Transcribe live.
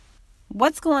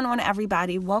What's going on,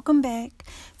 everybody? Welcome back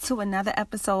to another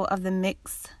episode of the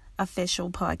Mix Official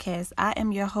Podcast. I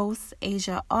am your host,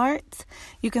 Asia Art.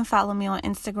 You can follow me on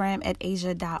Instagram at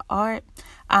asia.art.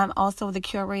 I'm also the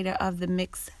curator of the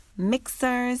Mix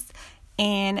Mixers.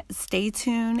 And stay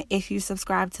tuned if you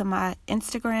subscribe to my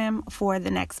Instagram for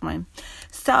the next one.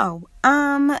 So,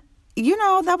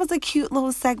 that was a cute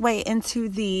little segue into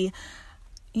the,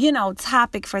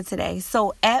 topic for today.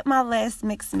 So at my last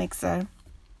Mix Mixer,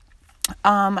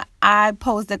 I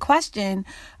posed a question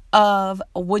of,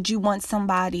 would you want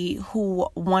somebody who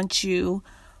wants you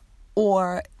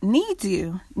or needs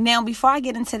you? Now, before I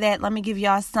get into that, let me give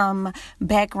y'all some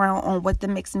background on what the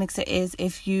Mix Mixer is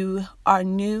if you are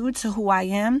new to who I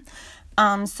am.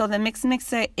 So the Mix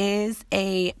Mixer is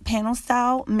a panel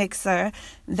style mixer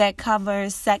that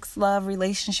covers sex, love,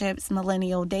 relationships,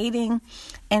 millennial dating,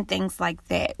 and things like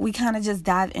that. We kind of just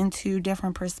dive into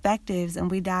different perspectives and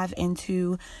we dive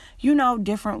into,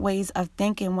 different ways of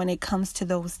thinking when it comes to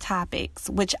those topics,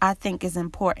 which I think is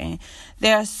important.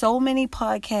 There are so many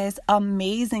podcasts,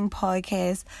 amazing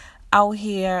podcasts out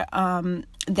here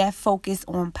that focus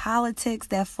on politics,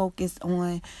 that focus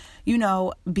on,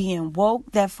 being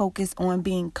woke, that focus on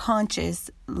being conscious,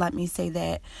 let me say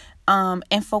that,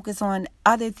 and focus on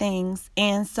other things.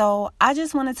 And so I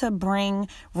just wanted to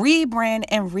rebrand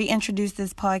and reintroduce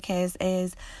this podcast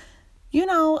as,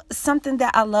 something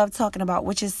that I love talking about,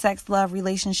 which is sex, love,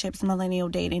 relationships, millennial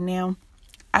dating. Now,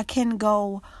 I can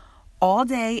go all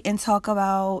day and talk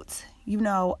about,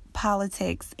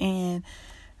 politics and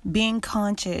being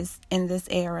conscious in this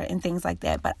era and things like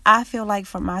that. But I feel like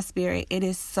for my spirit, it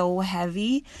is so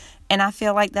heavy. And I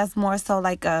feel like that's more so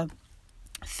like a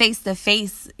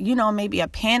face-to-face, maybe a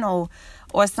panel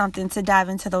or something to dive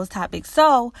into those topics.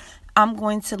 So I'm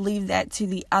going to leave that to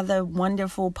the other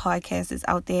wonderful podcasters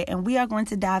out there. And we are going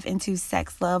to dive into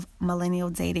sex, love,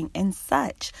 millennial dating, and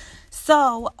such.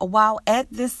 So while at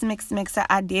this Mix Mixer,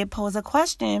 I did pose a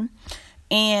question.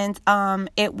 And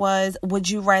it was, would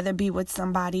you rather be with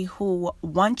somebody who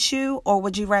wants you or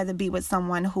would you rather be with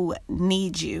someone who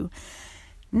needs you?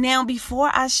 Now, before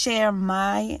I share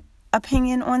my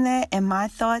opinion on that and my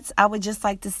thoughts, I would just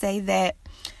like to say that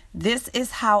this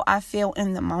is how I feel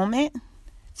in the moment.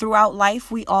 Throughout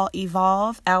life, we all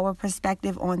evolve. Our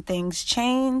perspective on things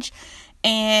change.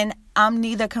 And I'm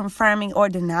neither confirming or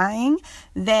denying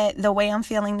that the way I'm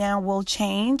feeling now will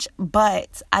change.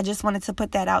 But I just wanted to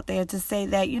put that out there to say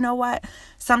that, what?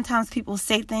 Sometimes people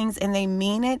say things and they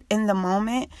mean it in the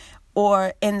moment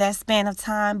or in that span of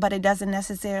time, but it doesn't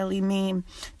necessarily mean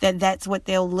that that's what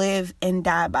they'll live and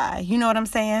die by. You know what I'm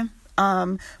saying?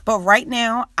 But right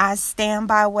now, I stand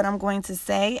by what I'm going to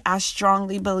say. I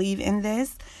strongly believe in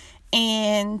this.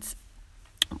 And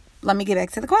let me get back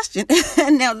to the question.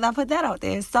 Now that I put that out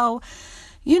there. So,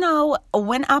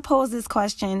 when I posed this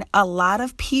question, a lot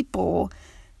of people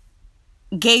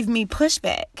gave me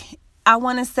pushback. I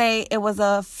want to say it was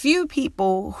a few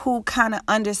people who kind of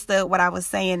understood what I was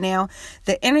saying. Now,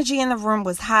 the energy in the room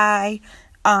was high.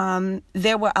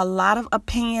 There were a lot of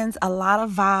opinions, a lot of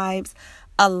vibes,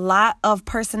 a lot of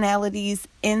personalities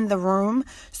in the room.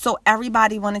 So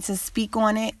everybody wanted to speak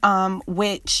on it,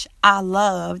 which I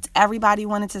loved. Everybody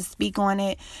wanted to speak on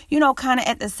it, kind of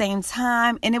at the same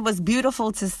time. And it was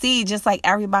beautiful to see just like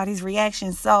everybody's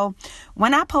reaction. So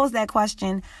when I posed that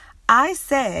question, I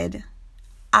said,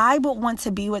 I would want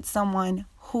to be with someone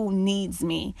who needs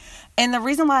me. And the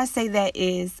reason why I say that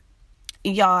is,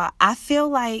 y'all, I feel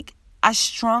like I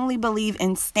strongly believe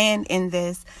and stand in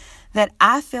this, that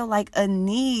I feel like a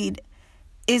need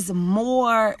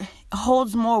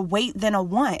holds more weight than a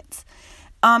want.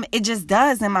 It just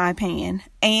does, in my opinion.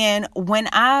 And when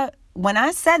I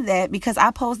said that, because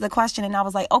I posed the question and I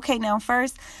was like, okay, now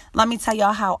first, let me tell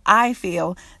y'all how I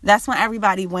feel. That's when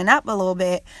everybody went up a little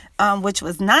bit, which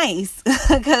was nice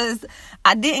because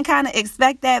I didn't kind of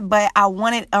expect that, but I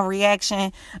wanted a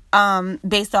reaction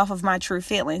based off of my true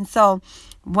feelings. So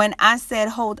when I said,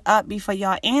 hold up before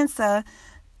y'all answer,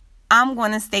 I'm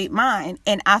going to state mine.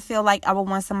 And I feel like I would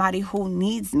want somebody who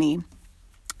needs me.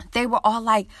 They were all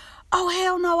like, oh,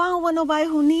 hell no, I don't want nobody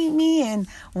who need me. And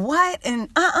what? And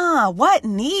what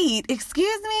need?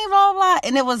 Excuse me, blah, blah.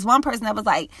 And there was one person that was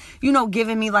like,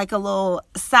 giving me like a little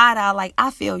side eye, like,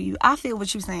 I feel you. I feel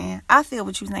what you're saying. I feel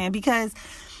what you're saying. Because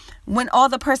when all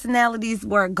the personalities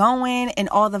were going and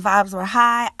all the vibes were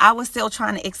high, I was still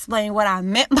trying to explain what I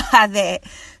meant by that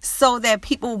so that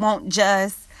people won't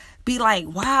just be like,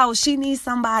 wow, she needs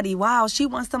somebody. Wow, she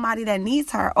wants somebody that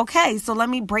needs her. Okay, so let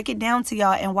me break it down to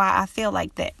y'all and why I feel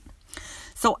like that.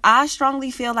 So I strongly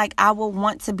feel like I will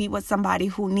want to be with somebody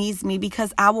who needs me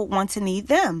because I would want to need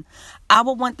them. I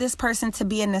would want this person to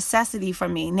be a necessity for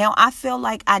me. Now, I feel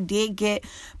like I did get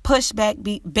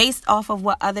pushback based off of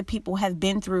what other people have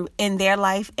been through in their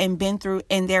life and been through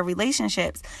in their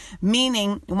relationships.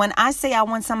 Meaning, when I say I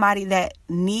want somebody that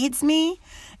needs me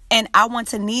and I want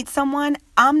to need someone,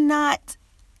 I'm not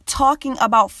talking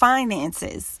about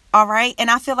finances. All right. And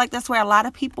I feel like that's where a lot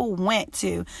of people went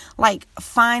to, like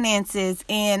finances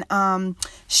and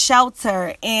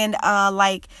shelter and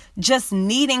like just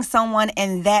needing someone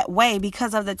in that way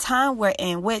because of the time we're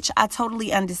in, which I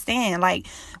totally understand. Like,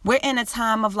 we're in a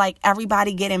time of like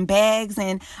everybody getting bags.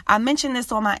 And I mentioned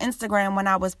this on my Instagram when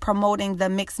I was promoting the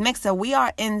Mix Mixer. We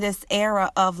are in this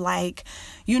era of like,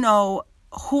 you know,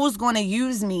 who's going to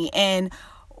use me, and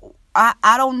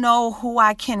I don't know who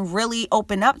I can really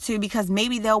open up to because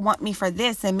maybe they'll want me for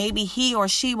this and maybe he or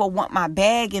she will want my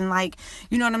bag and like,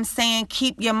 you know what I'm saying?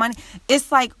 Keep your money.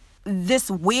 It's like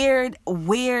this weird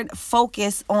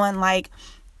focus on like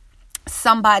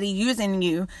somebody using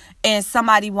you and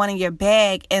somebody wanting your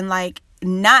bag and like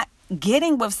not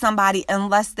getting with somebody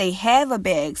unless they have a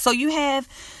bag. So you have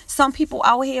some people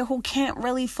out here who can't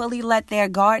really fully let their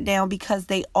guard down because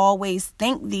they always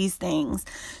think these things.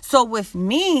 So with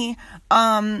me,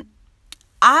 I've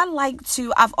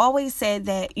always said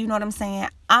that, you know what I'm saying?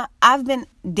 I've been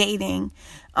dating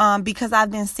because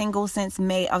I've been single since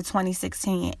May of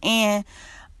 2016. And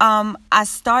I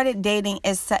started dating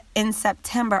in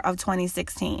September of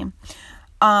 2016.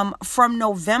 From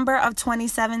November of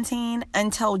 2017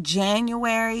 until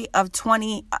January of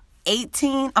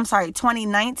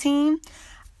 2019,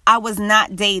 I was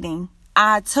not dating.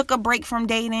 I took a break from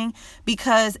dating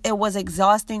because it was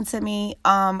exhausting to me.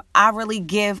 I really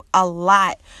give a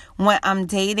lot when I'm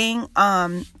dating.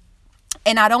 And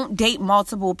I don't date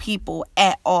multiple people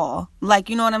at all.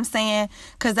 Like, you know what I'm saying?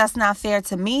 Because that's not fair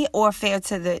to me or fair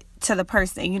to the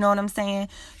person. You know what I'm saying?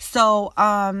 So,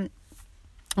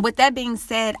 with that being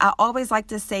said, I always like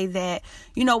to say that,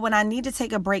 you know, when I need to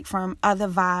take a break from other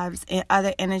vibes and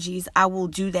other energies, I will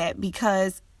do that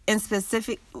because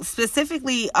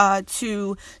specifically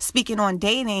to speaking on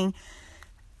dating,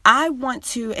 I want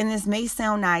to, and this may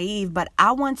sound naive, but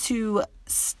I want to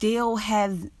still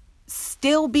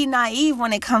be naive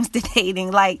when it comes to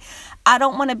dating. Like, I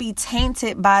don't want to be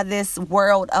tainted by this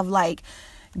world of like,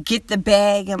 get the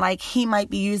bag and like he might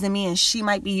be using me and she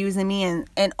might be using me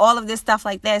and all of this stuff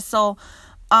like that. So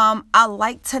I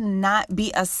like to not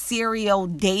be a serial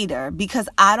dater because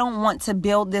I don't want to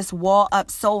build this wall up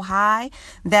so high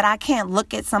that I can't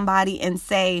look at somebody and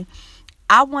say,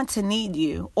 I want to need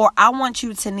you or I want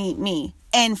you to need me.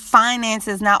 And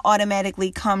finances not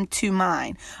automatically come to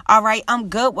mind. All right. I'm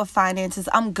good with finances.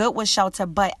 I'm good with shelter.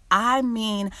 But I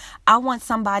mean, I want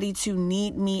somebody to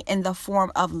need me in the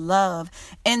form of love,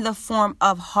 in the form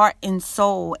of heart and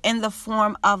soul, in the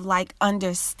form of like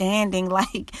understanding.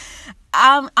 Like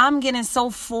I'm getting so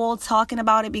full talking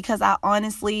about it because I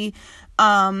honestly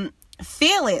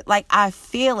feel it. Like I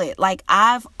feel it. Like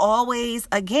I've always,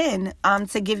 again,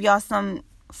 to give y'all some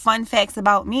fun facts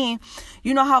about me,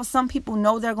 you know how some people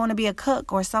know they're going to be a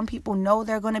cook, or some people know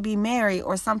they're going to be married,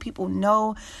 or some people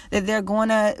know that they're going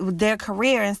to their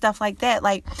career and stuff like that.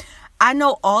 Like, I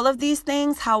know all of these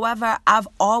things. However, I've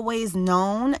always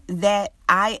known that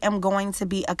I am going to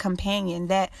be a companion,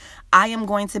 that I am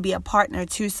going to be a partner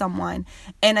to someone,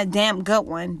 and a damn good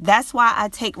one. That's why I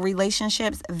take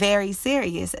relationships very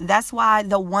serious. That's why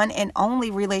the one and only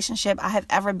relationship I have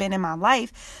ever been in my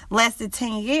life lasted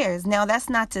 10 years. Now, that's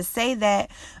not to say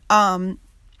that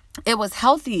it was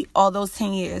healthy all those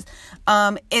 10 years.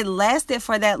 It lasted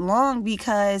for that long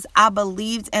because I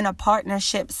believed in a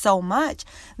partnership so much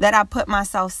that I put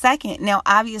myself second. Now,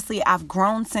 obviously, I've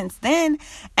grown since then,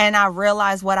 and I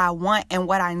realize what I want and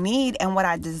what I need and what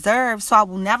I deserve. So I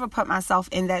will never put myself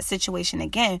in that situation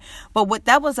again. But what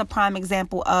that was a prime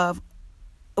example of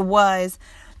was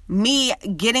me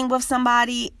getting with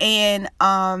somebody and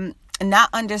not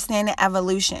understanding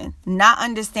evolution, not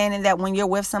understanding that when you're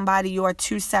with somebody, you are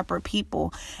two separate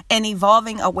people, and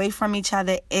evolving away from each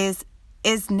other is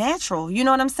natural. You know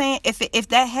what I'm saying? If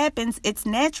that happens, it's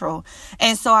natural.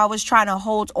 And so I was trying to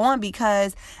hold on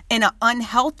because in an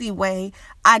unhealthy way,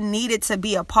 I needed to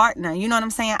be a partner. You know what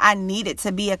I'm saying? I needed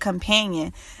to be a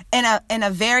companion in a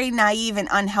very naive and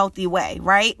unhealthy way,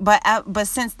 right? But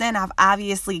since then, I've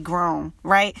obviously grown,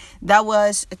 right? That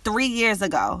was 3 years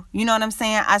ago. You know what I'm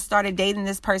saying? I started dating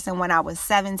this person when I was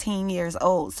 17 years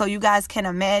old. So you guys can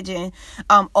imagine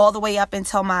all the way up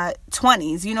until my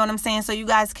 20s. You know what I'm saying? So you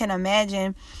guys can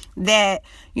imagine that,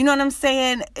 you know what I'm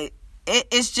saying?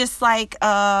 It's just like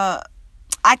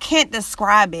I can't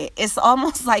describe it. It's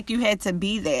almost like you had to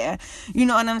be there. You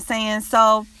know what I'm saying?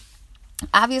 So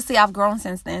obviously I've grown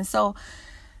since then. So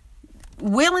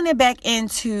wheeling it back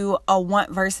into a want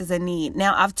versus a need.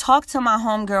 Now, I've talked to my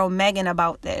homegirl Megan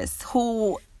about this,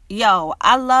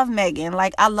 I love Megan.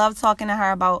 Like, I love talking to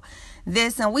her about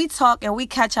this, and we talk and we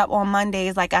catch up on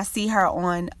Mondays. Like, I see her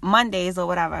on Mondays or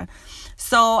whatever.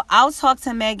 So I'll talk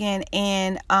to Megan,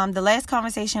 and the last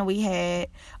conversation we had,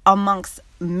 amongst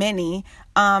many,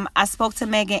 I spoke to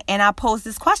Megan and I posed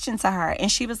this question to her,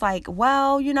 and she was like,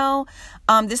 well,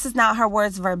 this is not her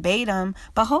words verbatim,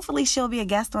 but hopefully she'll be a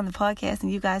guest on the podcast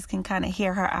and you guys can kind of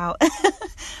hear her out.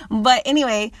 But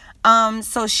anyway,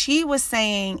 so she was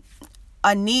saying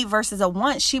a need versus a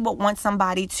want. She would want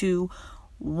somebody to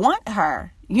want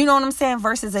her, you know what I'm saying,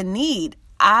 versus a need.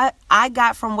 I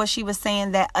got from what she was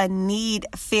saying that a need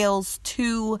feels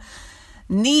too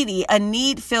needy. A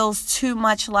need feels too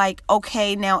much like,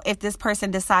 okay, now if this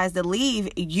person decides to leave,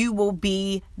 you will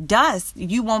be dust.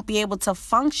 You won't be able to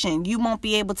function. You won't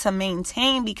be able to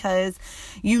maintain because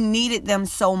you needed them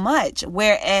so much.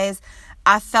 Whereas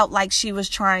I felt like she was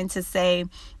trying to say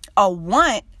a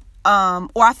want,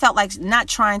 or I felt like not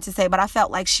trying to say, but I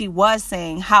felt like she was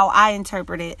saying, how I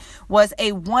interpret it was,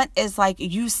 a want is like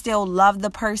you still love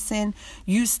the person,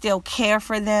 you still care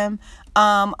for them,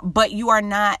 but you are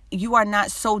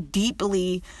not so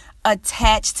deeply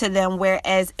attached to them,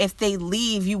 whereas if they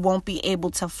leave, you won't be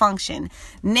able to function.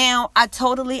 Now, I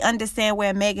totally understand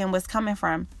where Megan was coming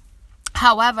from.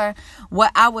 However,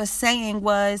 what I was saying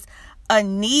was a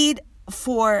need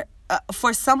for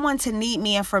someone to need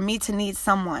me and for me to need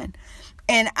someone.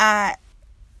 And I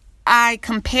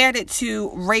compared it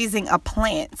to raising a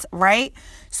plant, right?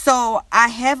 So I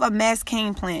have a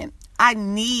mascara plant. I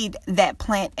need that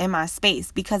plant in my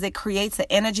space because it creates an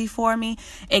energy for me.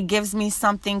 It gives me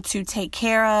something to take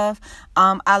care of.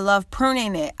 I love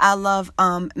pruning it. I love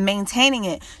maintaining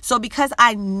it. So because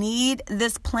I need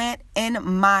this plant in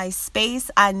my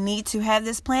space, I need to have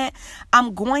this plant,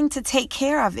 I'm going to take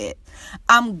care of it.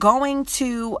 I'm going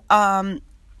to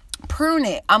prune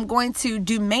it. I'm going to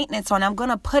do maintenance on it. I'm going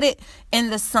to put it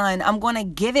in the sun. I'm going to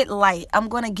give it light. I'm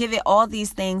going to give it all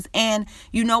these things. And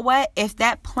you know what? If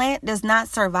that plant does not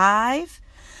survive,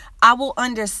 I will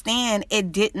understand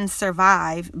it didn't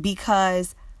survive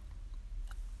because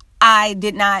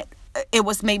it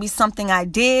was maybe something I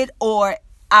did, or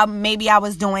maybe I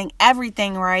was doing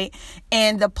everything right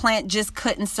and the plant just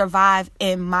couldn't survive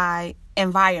in my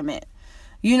environment.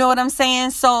 You know what I'm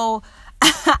saying? So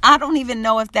I don't even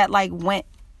know if that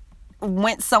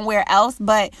went somewhere else,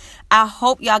 but I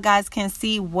hope y'all guys can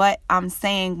see what I'm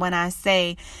saying when I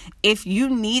say, if you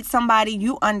need somebody,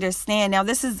 you understand. Now,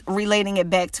 this is relating it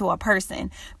back to a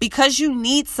person, because you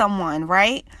need someone,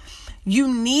 right?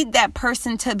 You need that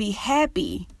person to be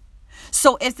happy.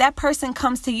 So if that person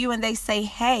comes to you and they say,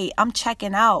 hey, I'm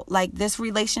checking out, like this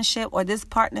relationship or this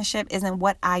partnership isn't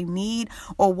what I need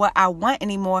or what I want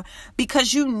anymore,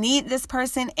 because you need this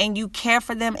person and you care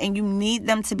for them and you need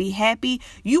them to be happy,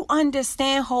 you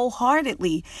understand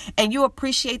wholeheartedly and you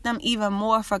appreciate them even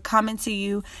more for coming to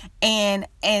you and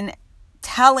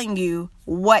telling you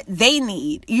what they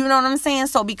need. You know what I'm saying?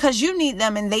 So because you need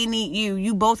them and they need you,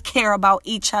 you both care about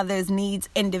each other's needs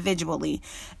individually.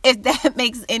 If that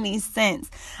makes any sense.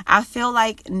 I feel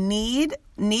like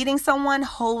needing someone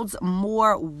holds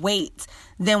more weight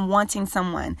than wanting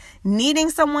someone.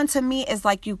 Needing someone to me is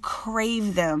like you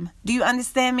crave them. Do you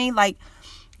understand me? Like,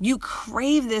 you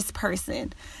crave this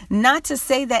person. Not to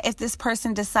say that if this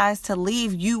person decides to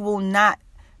leave, you will not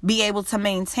be able to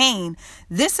maintain.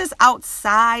 This is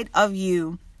outside of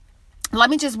you.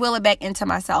 Let me just wheel it back into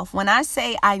myself. When I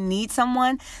say I need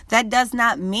someone, that does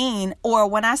not mean, or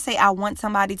when I say I want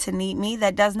somebody to need me,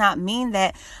 that does not mean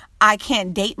that I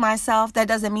can't date myself. That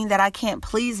doesn't mean that I can't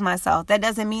please myself. That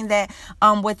doesn't mean that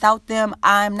without them,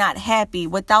 I'm not happy.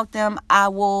 Without them, I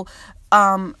will,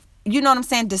 you know what I'm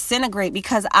saying, disintegrate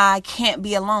because I can't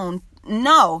be alone.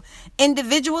 No,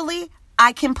 individually,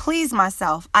 I can please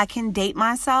myself. I can date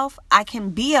myself. I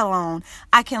can be alone.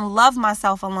 I can love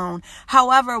myself alone.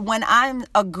 However, when I'm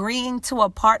agreeing to a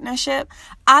partnership,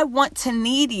 I want to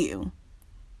need you.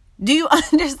 Do you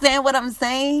understand what I'm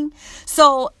saying?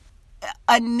 So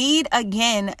a need,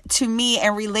 again, to me,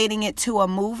 and relating it to a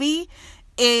movie,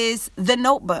 is The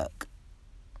Notebook,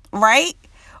 right?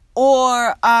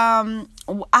 Or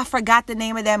I forgot the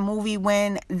name of that movie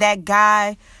when that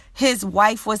guy, his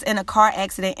wife was in a car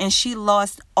accident and she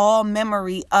lost all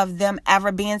memory of them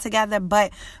ever being together.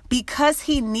 But because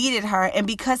he needed her and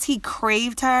because he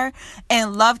craved her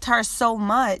and loved her so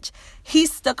much, he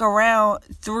stuck around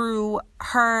through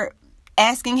her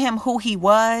asking him who he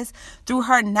was, through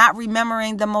her not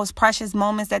remembering the most precious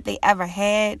moments that they ever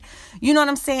had. You know what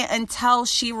I'm saying? Until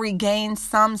she regained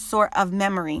some sort of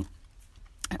memory.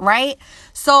 Right?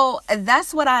 So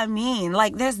that's what I mean.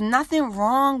 Like, there's nothing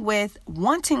wrong with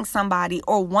wanting somebody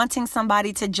or wanting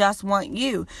somebody to just want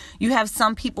you. You have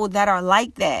some people that are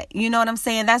like that. You know what I'm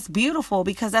saying? That's beautiful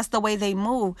because that's the way they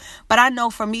move. But I know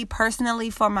for me personally,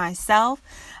 for myself,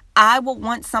 I would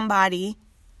want somebody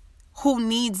who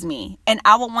needs me, and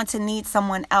I would want to need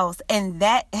someone else. And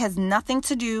that has nothing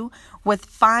to do with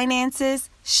finances,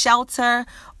 shelter,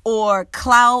 or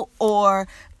clout, or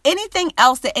anything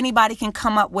else that anybody can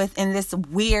come up with in this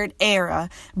weird era.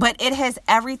 But it has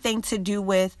everything to do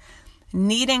with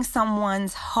needing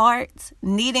someone's heart,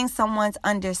 needing someone's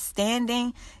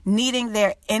understanding, needing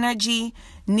their energy,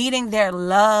 needing their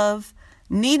love,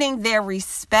 needing their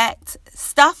respect,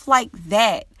 stuff like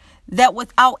that. That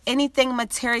without anything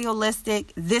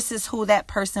materialistic, this is who that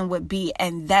person would be.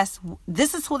 And this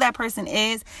is who that person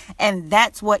is. And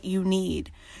that's what you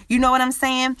need. You know what I'm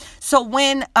saying? So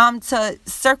when, to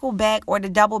circle back or to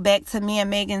double back to me and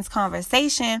Megan's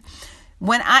conversation,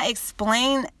 when I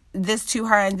explained this to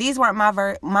her, and these weren't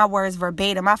my words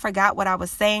verbatim, I forgot what I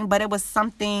was saying, but it was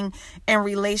something in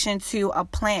relation to a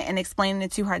plant and explaining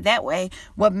it to her that way.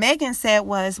 What Megan said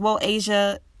was, well,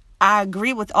 Asia, I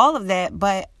agree with all of that,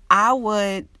 but I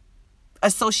would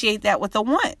associate that with a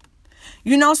want.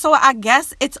 You know, so I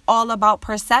guess it's all about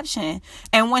perception.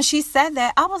 And when she said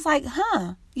that, I was like,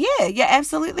 yeah, you're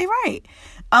absolutely right.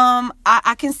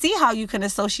 I can see how you can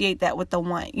associate that with the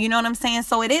want. You know what I'm saying?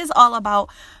 So it is all about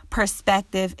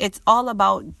perspective. It's all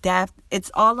about depth. It's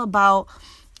all about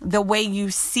the way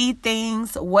you see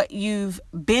things, what you've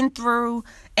been through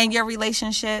in your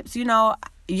relationships, you know,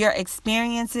 your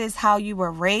experiences, how you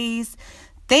were raised,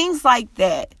 things like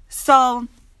that. So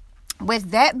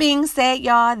with that being said,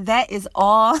 y'all, that is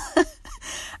all.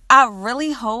 I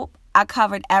really hope I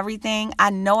covered everything. I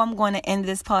know I'm going to end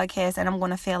this podcast and I'm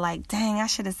going to feel like, dang, I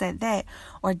should have said that,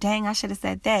 or dang, I should have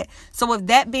said that. So with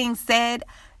that being said,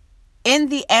 in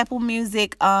the Apple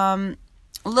Music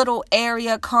little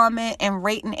area, comment and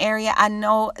rating area, I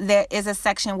know there is a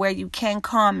section where you can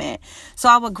comment. So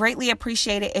I would greatly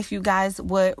appreciate it if you guys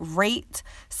would rate,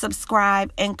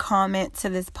 subscribe, and comment to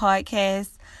this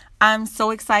podcast. I'm so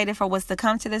excited for what's to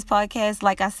come to this podcast.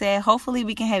 Like I said, hopefully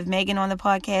we can have Megan on the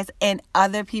podcast and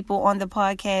other people on the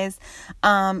podcast,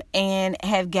 and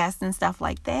have guests and stuff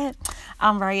like that.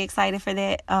 I'm very excited for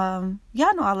that.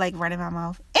 Y'all know I like running my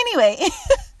mouth. Anyway,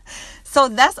 so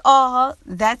that's all.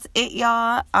 That's it,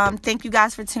 y'all. Thank you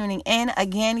guys for tuning in.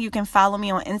 Again, you can follow me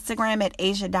on Instagram at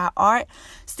asia.art.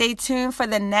 Stay tuned for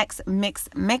the next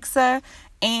Mixer,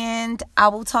 and I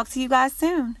will talk to you guys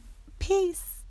soon. Peace.